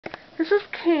This is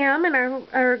Cam in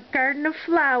our garden of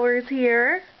flowers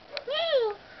here.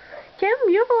 Hey. Cam,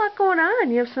 you have a lot going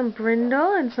on. You have some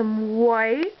brindle and some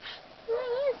white.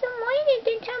 I have some white at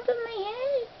the top of my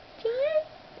head. Do you?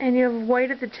 And you have white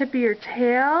at the tip of your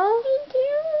tail. I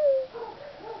do.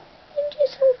 I'm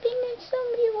just hoping that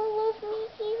somebody will love me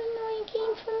even though I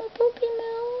came from a puppy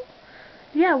mill.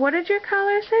 Yeah, what did your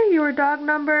collar say? You were dog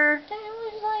number... That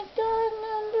was like dog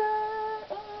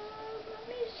number, let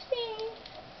me see.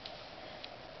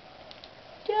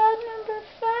 Dog number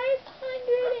 559.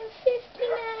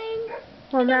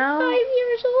 Well, and I'm 5 now...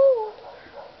 years old.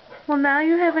 Well, now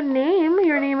you have a name.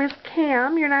 Your name is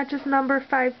Cam. You're not just number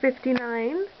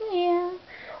 559. Yeah.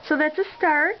 So that's a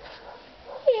start.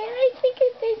 Yeah, I think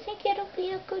it'll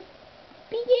be a good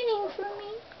beginning for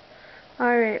me.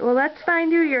 Alright, well, let's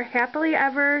find you your happily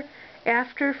ever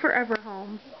after forever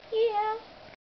home. Yeah.